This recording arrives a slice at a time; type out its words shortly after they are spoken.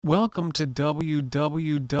Welcome to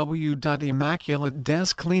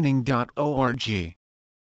www.immaculatedeskcleaning.org.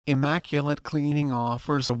 Immaculate Cleaning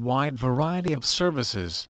offers a wide variety of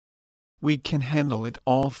services. We can handle it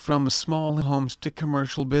all from small homes to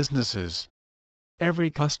commercial businesses. Every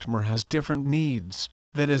customer has different needs,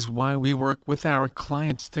 that is why we work with our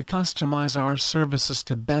clients to customize our services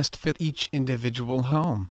to best fit each individual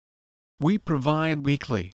home. We provide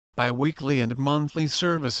weekly, bi-weekly and monthly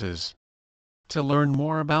services. To learn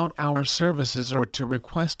more about our services or to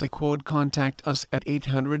request a quote, contact us at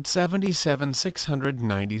 877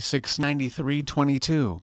 696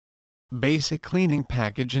 9322. Basic cleaning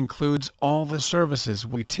package includes all the services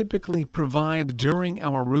we typically provide during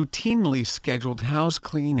our routinely scheduled house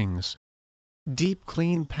cleanings. Deep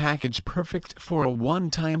clean package, perfect for a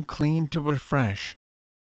one-time clean to refresh.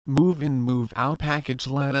 Move-in move-out package,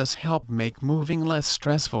 let us help make moving less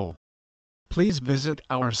stressful. Please visit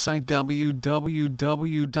our site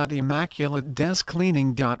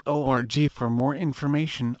www.immaculatedeskcleaning.org for more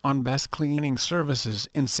information on best cleaning services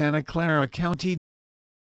in Santa Clara County.